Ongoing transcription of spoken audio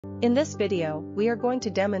In this video, we are going to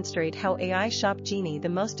demonstrate how AI Shop Genie, the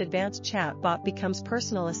most advanced chatbot, becomes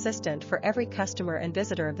personal assistant for every customer and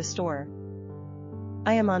visitor of the store.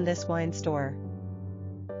 I am on this wine store.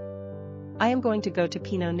 I am going to go to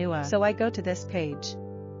Pinot Noir, so I go to this page.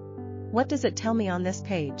 What does it tell me on this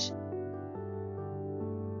page?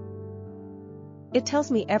 It tells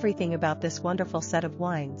me everything about this wonderful set of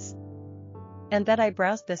wines. And that I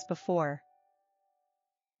browsed this before.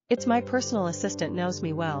 It's my personal assistant knows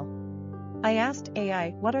me well. I asked AI,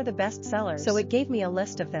 what are the best sellers? So it gave me a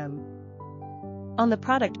list of them. On the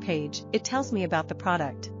product page, it tells me about the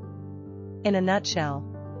product. In a nutshell.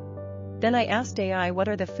 Then I asked AI, what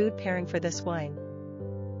are the food pairing for this wine?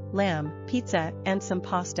 Lamb, pizza, and some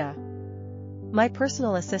pasta. My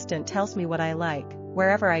personal assistant tells me what I like,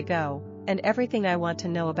 wherever I go, and everything I want to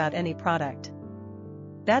know about any product.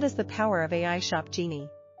 That is the power of AI Shop Genie.